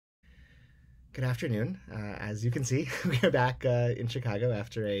Good afternoon. As you can see, we are back in Chicago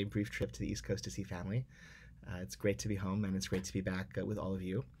after a brief trip to the East Coast to see family. It's great to be home, and it's great to be back with all of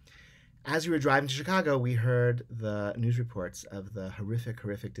you. As we were driving to Chicago, we heard the news reports of the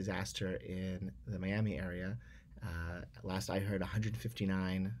horrific disaster in the Miami area. Last I heard,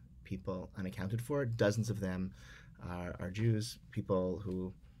 159 people unaccounted for. Dozens of them are Jews, people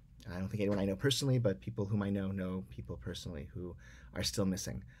who I don't think anyone I know personally, but people whom I know people personally who are still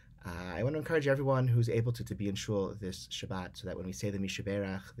missing. I want to encourage everyone who's able to be in shul this Shabbat, so that when we say the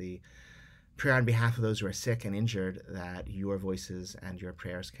Mishaberach, the prayer on behalf of those who are sick and injured, that your voices and your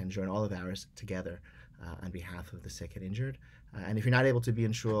prayers can join all of ours together on behalf of the sick and injured. And if you're not able to be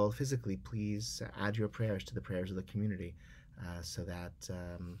in shul physically, please add your prayers to the prayers of the community, so that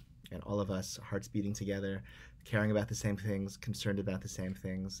and all of us, hearts beating together, caring about the same things, concerned about the same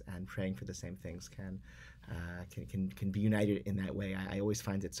things, and praying for the same things can be united in that way. I always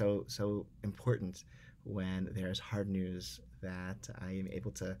find it so important when there's hard news that I am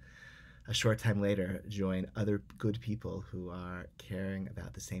able to, a short time later, join other good people who are caring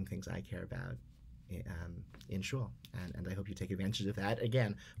about the same things I care about in shul. And I hope you take advantage of that.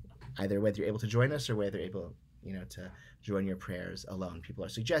 Again, either whether you're able to join us or whether you're able to join your prayers alone. People are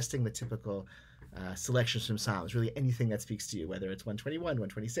suggesting the typical selections from Psalms, really anything that speaks to you, whether it's 121,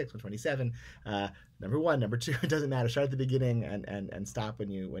 126, 127, number one, number two, it doesn't matter. Start at the beginning and stop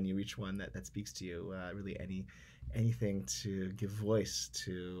when you reach one that speaks to you. Really anything to give voice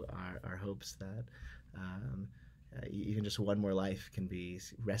to our hopes that even just one more life can be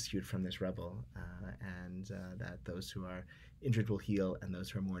rescued from this rubble, and that those who are injured will heal, and those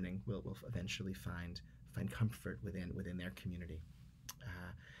who are mourning will eventually find comfort within their community.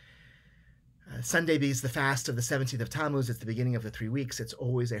 Sunday bees the fast of the 17th of Tammuz. It's the beginning of the 3 weeks. It's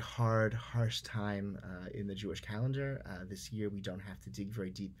always a hard, harsh time in the Jewish calendar. This year we don't have to dig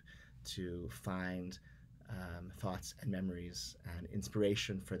very deep to find thoughts and memories and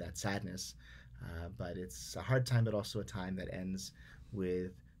inspiration for that sadness. But it's a hard time, but also a time that ends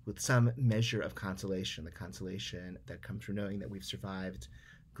with some measure of consolation, the consolation that comes from knowing that we've survived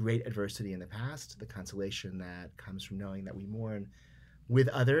great adversity in the past, the consolation that comes from knowing that we mourn with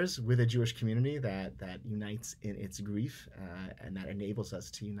others, with a Jewish community that unites in its grief, and that enables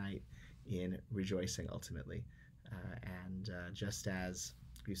us to unite in rejoicing ultimately. And just as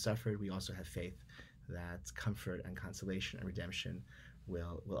we've suffered, we also have faith that comfort and consolation and redemption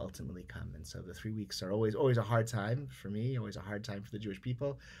will ultimately come. And so the 3 weeks are always a hard time for me, always a hard time for the Jewish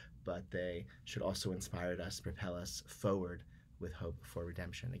people, but they should also inspire us, propel us forward with hope for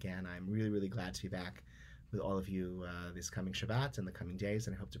redemption. Again, I'm really glad to be back with all of you this coming Shabbat and the coming days,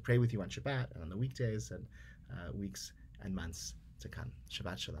 and I hope to pray with you on Shabbat and on the weekdays and weeks and months to come.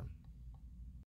 Shabbat Shalom.